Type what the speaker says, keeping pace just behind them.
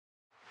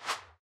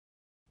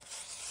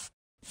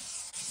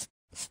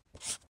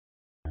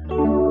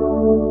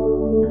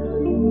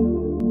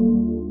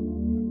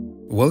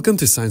Welcome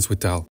to Science with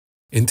Tal.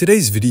 In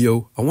today's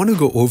video, I want to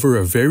go over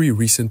a very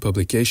recent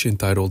publication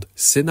titled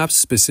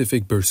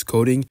Synapse-Specific Burst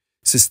Coding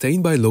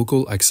Sustained by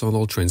Local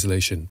Axonal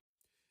Translation.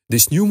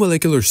 This new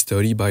molecular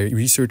study by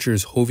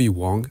researchers Hovie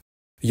Wang,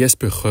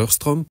 Jesper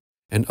Geurstrom,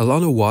 and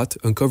Alana Watt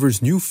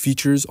uncovers new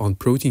features on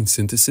protein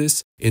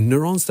synthesis in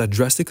neurons that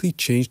drastically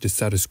change the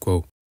status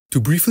quo. To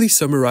briefly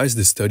summarize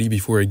the study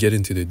before I get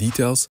into the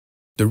details,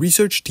 the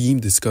research team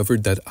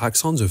discovered that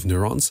axons of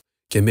neurons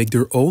can make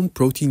their own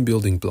protein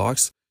building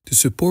blocks to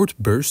support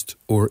burst,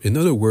 or in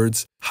other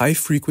words,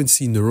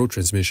 high-frequency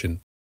neurotransmission.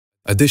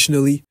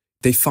 Additionally,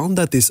 they found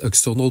that this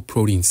axonal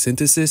protein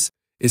synthesis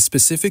is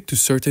specific to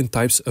certain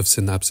types of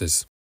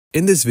synapses.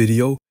 In this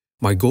video,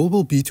 my goal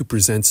will be to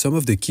present some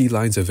of the key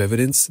lines of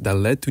evidence that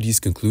led to these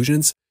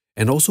conclusions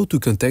and also to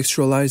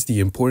contextualize the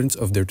importance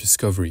of their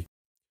discovery.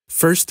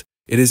 First,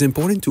 it is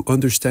important to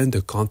understand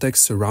the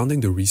context surrounding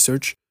the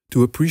research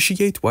to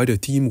appreciate why the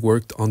team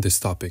worked on this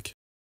topic.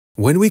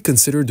 When we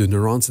consider the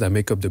neurons that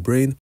make up the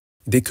brain,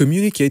 they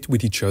communicate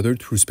with each other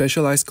through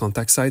specialized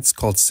contact sites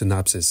called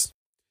synapses.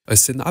 A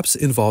synapse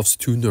involves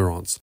two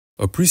neurons,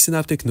 a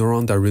presynaptic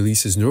neuron that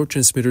releases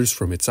neurotransmitters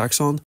from its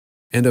axon,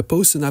 and a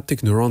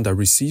postsynaptic neuron that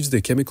receives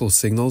the chemical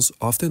signals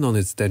often on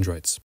its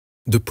dendrites.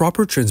 The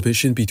proper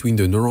transmission between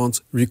the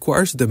neurons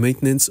requires the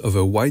maintenance of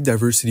a wide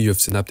diversity of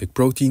synaptic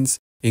proteins,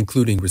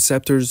 including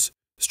receptors,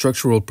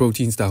 structural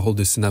proteins that hold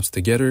the synapse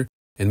together,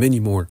 and many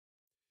more.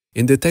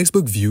 In the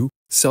textbook view,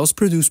 cells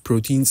produce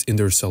proteins in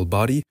their cell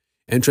body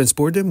and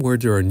transport them where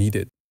they are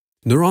needed.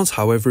 Neurons,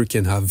 however,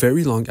 can have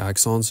very long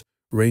axons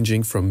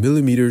ranging from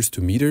millimeters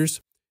to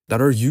meters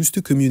that are used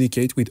to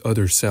communicate with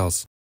other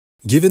cells.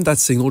 Given that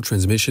signal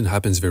transmission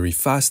happens very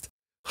fast,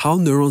 how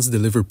neurons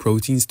deliver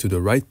proteins to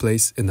the right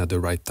place and at the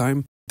right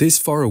time, this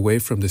far away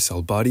from the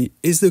cell body,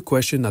 is the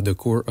question at the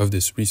core of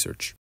this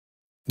research.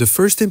 The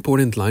first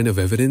important line of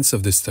evidence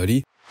of the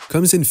study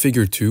comes in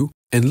Figure 2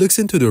 and looks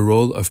into the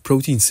role of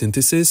protein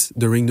synthesis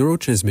during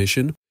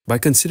neurotransmission by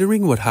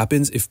considering what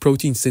happens if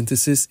protein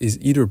synthesis is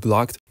either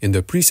blocked in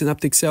the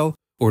presynaptic cell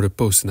or the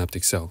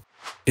postsynaptic cell.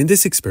 In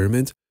this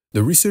experiment,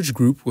 the research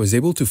group was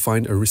able to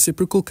find a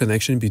reciprocal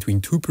connection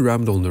between two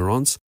pyramidal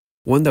neurons,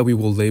 one that we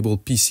will label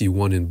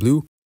PC1 in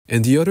blue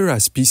and the other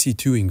as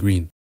PC2 in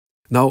green.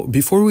 Now,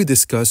 before we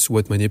discuss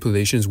what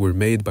manipulations were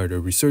made by the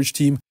research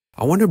team,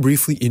 I want to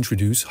briefly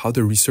introduce how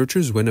the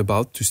researchers went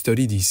about to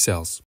study these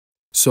cells.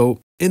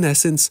 So, in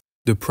essence,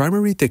 the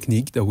primary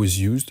technique that was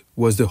used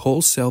was the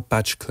whole cell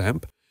patch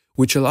clamp,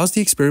 which allows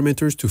the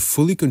experimenters to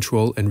fully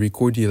control and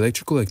record the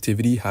electrical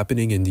activity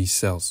happening in these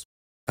cells.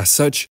 As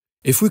such,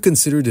 if we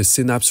consider the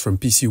synapse from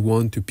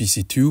PC1 to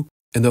PC2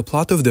 and a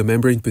plot of the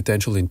membrane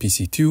potential in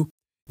PC2,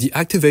 the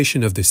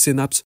activation of the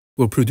synapse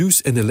will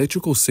produce an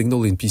electrical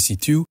signal in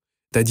PC2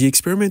 that the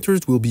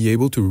experimenters will be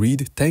able to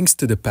read thanks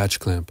to the patch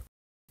clamp.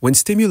 When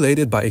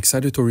stimulated by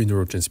excitatory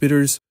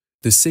neurotransmitters,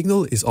 the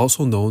signal is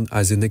also known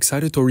as an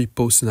excitatory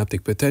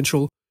postsynaptic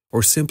potential,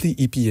 or simply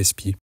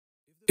EPSP.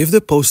 If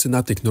the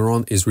postsynaptic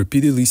neuron is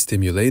repeatedly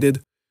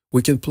stimulated,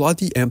 we can plot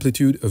the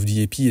amplitude of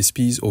the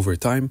EPSPs over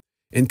time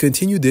and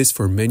continue this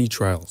for many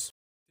trials.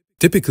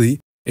 Typically,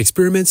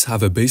 experiments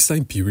have a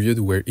baseline period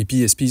where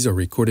EPSPs are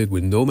recorded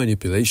with no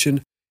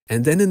manipulation,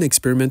 and then an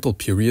experimental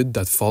period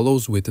that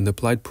follows with an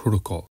applied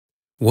protocol.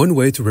 One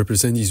way to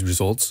represent these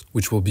results,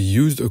 which will be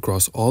used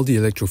across all the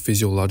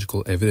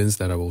electrophysiological evidence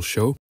that I will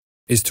show,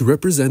 is to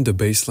represent the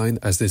baseline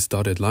as this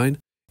dotted line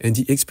and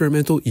the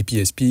experimental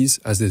EPSPs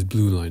as this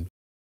blue line.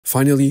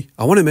 Finally,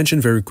 I want to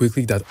mention very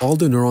quickly that all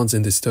the neurons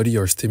in this study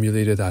are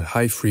stimulated at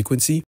high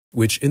frequency,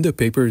 which in the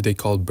paper they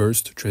call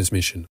burst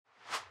transmission.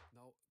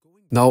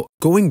 Now,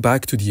 going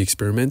back to the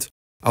experiment,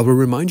 I will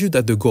remind you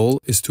that the goal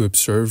is to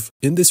observe,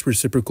 in this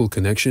reciprocal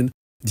connection,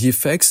 the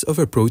effects of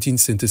a protein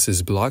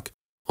synthesis block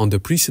on the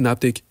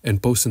presynaptic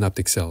and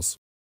postsynaptic cells.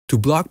 To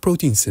block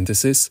protein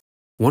synthesis,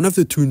 one of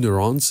the two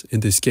neurons, in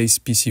this case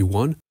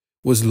PC1,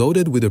 was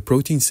loaded with a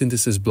protein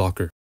synthesis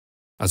blocker.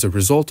 As a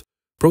result,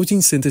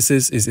 protein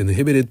synthesis is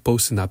inhibited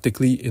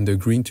postsynaptically in the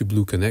green to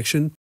blue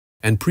connection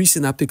and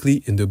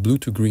presynaptically in the blue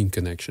to green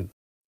connection.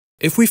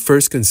 If we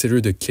first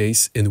consider the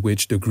case in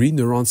which the green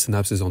neuron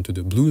synapses onto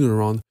the blue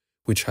neuron,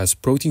 which has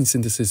protein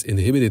synthesis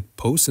inhibited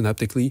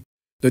postsynaptically,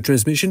 the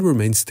transmission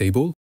remains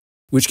stable,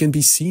 which can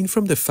be seen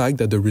from the fact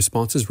that the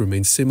responses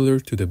remain similar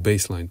to the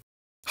baseline.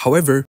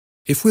 However,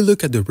 if we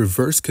look at the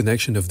reverse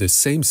connection of the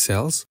same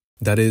cells,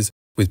 that is,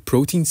 with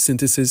protein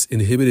synthesis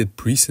inhibited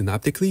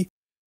presynaptically,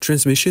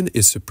 transmission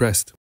is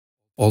suppressed.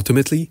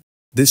 Ultimately,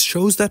 this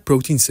shows that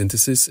protein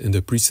synthesis in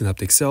the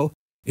presynaptic cell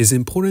is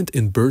important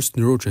in burst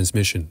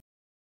neurotransmission.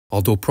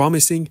 Although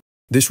promising,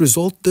 this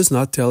result does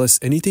not tell us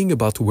anything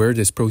about where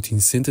this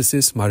protein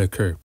synthesis might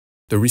occur.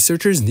 The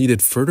researchers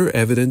needed further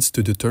evidence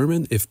to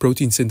determine if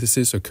protein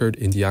synthesis occurred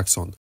in the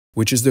axon,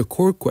 which is the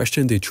core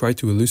question they tried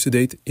to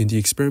elucidate in the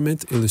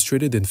experiment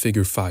illustrated in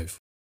Figure 5.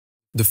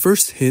 The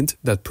first hint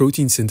that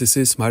protein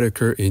synthesis might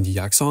occur in the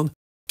axon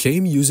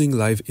came using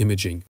live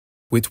imaging,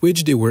 with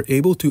which they were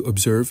able to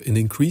observe an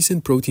increase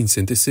in protein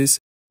synthesis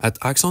at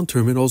axon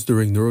terminals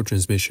during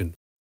neurotransmission.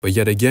 But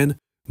yet again,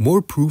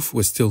 more proof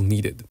was still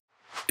needed.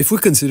 If we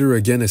consider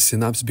again a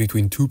synapse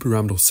between two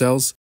pyramidal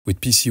cells,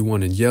 with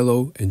PC1 in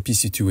yellow and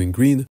PC2 in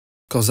green,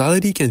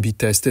 causality can be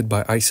tested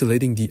by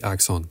isolating the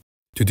axon.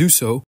 To do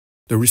so,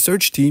 the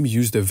research team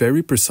used a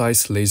very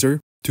precise laser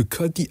to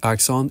cut the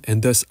axon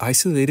and thus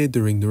isolate it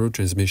during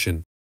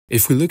neurotransmission.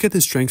 If we look at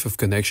the strength of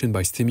connection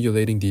by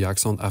stimulating the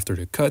axon after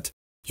the cut,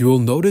 you will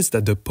notice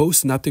that the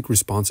postsynaptic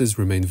responses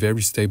remain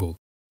very stable.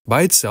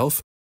 By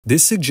itself,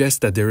 this suggests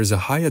that there is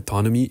a high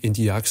autonomy in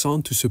the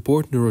axon to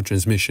support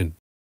neurotransmission.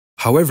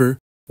 However,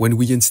 when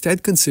we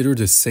instead consider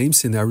the same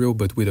scenario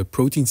but with a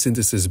protein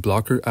synthesis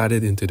blocker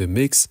added into the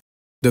mix,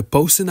 the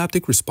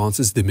postsynaptic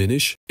responses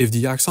diminish if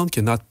the axon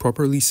cannot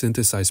properly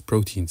synthesize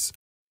proteins.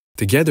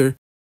 Together,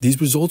 these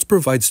results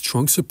provide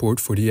strong support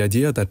for the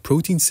idea that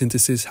protein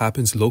synthesis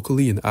happens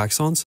locally in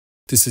axons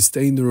to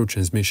sustain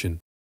neurotransmission.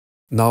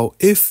 Now,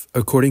 if,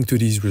 according to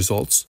these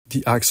results,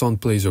 the axon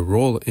plays a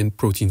role in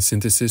protein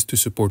synthesis to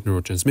support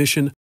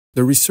neurotransmission,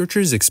 the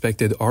researchers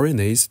expected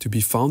RNAs to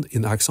be found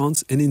in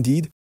axons, and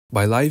indeed,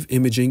 by live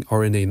imaging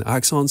RNA in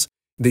axons,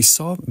 they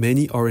saw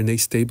many RNA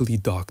stably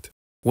docked.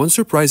 One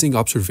surprising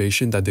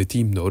observation that the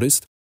team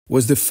noticed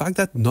was the fact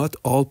that not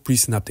all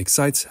presynaptic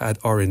sites had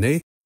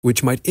RNA,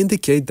 which might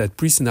indicate that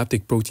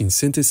presynaptic protein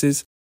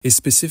synthesis is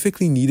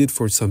specifically needed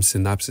for some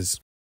synapses.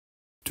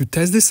 To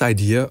test this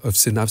idea of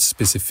synapse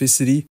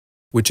specificity,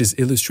 which is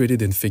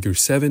illustrated in Figure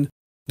 7,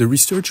 the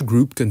research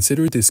group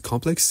considered this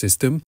complex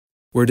system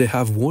where they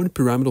have one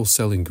pyramidal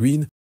cell in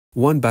green,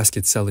 one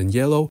basket cell in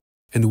yellow,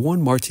 and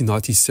one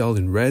Martinotti cell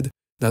in red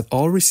that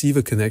all receive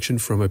a connection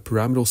from a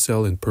pyramidal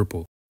cell in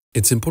purple.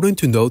 It's important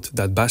to note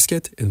that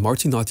basket and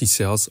Martinotti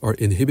cells are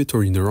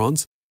inhibitory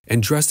neurons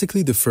and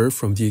drastically differ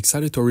from the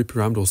excitatory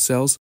pyramidal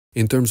cells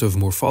in terms of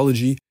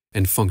morphology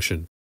and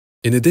function.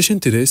 In addition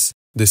to this,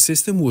 the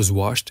system was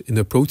washed in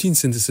a protein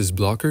synthesis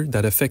blocker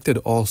that affected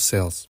all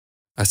cells.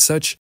 As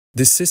such,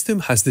 this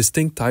system has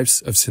distinct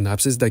types of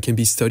synapses that can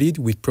be studied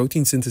with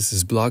protein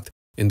synthesis blocked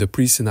in the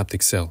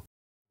presynaptic cell.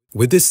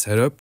 With this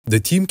setup, the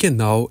team can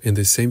now, in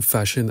the same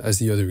fashion as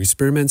the other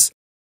experiments,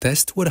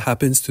 test what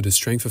happens to the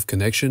strength of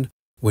connection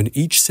when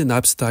each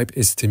synapse type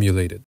is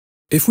stimulated.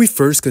 If we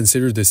first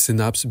consider the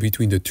synapse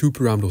between the two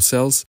pyramidal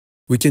cells,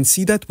 we can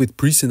see that with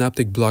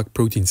presynaptic blocked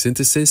protein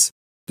synthesis,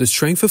 the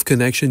strength of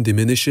connection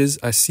diminishes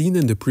as seen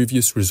in the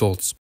previous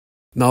results.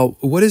 Now,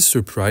 what is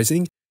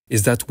surprising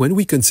is that when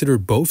we consider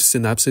both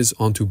synapses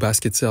onto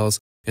basket cells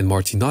and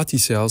Martinotti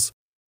cells,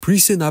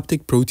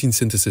 presynaptic protein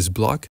synthesis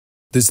block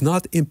does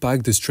not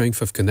impact the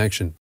strength of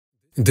connection.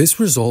 This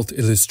result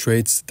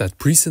illustrates that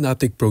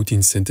presynaptic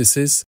protein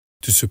synthesis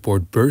to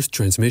support burst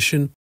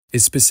transmission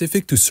is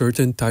specific to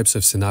certain types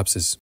of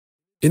synapses.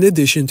 In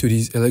addition to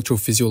these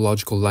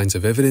electrophysiological lines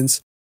of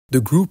evidence,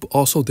 the group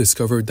also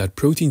discovered that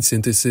protein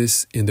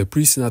synthesis in the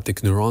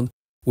presynaptic neuron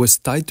was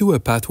tied to a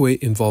pathway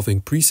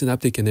involving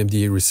presynaptic and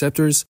NMDA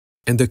receptors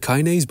and the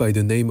kinase by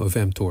the name of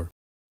mTOR.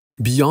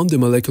 Beyond the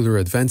molecular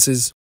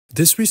advances,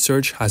 this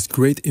research has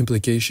great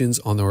implications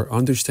on our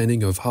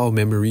understanding of how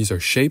memories are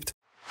shaped,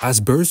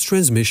 as burst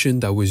transmission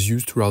that was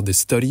used throughout this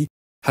study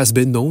has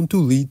been known to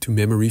lead to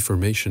memory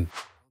formation.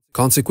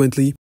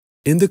 Consequently,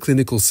 in the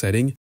clinical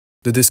setting,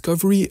 the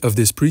discovery of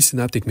this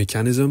presynaptic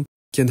mechanism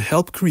can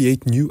help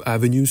create new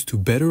avenues to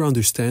better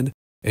understand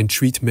and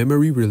treat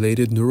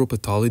memory-related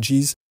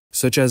neuropathologies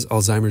such as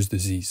Alzheimer's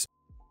disease.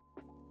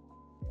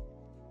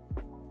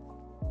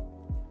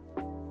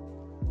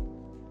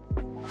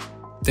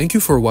 Thank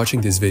you for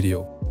watching this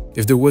video.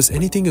 If there was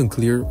anything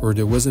unclear or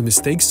there was a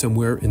mistake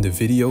somewhere in the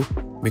video,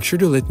 make sure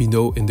to let me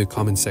know in the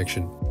comment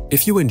section.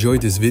 If you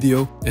enjoyed this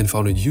video and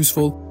found it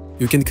useful,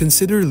 you can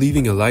consider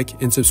leaving a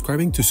like and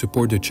subscribing to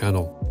support the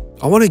channel.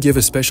 I want to give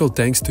a special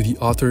thanks to the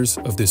authors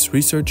of this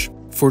research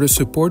for the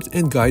support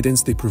and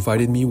guidance they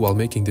provided me while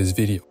making this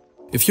video.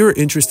 If you're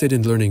interested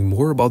in learning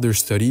more about their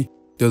study,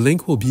 the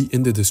link will be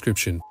in the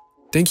description.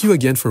 Thank you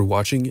again for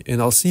watching,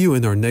 and I'll see you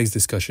in our next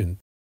discussion.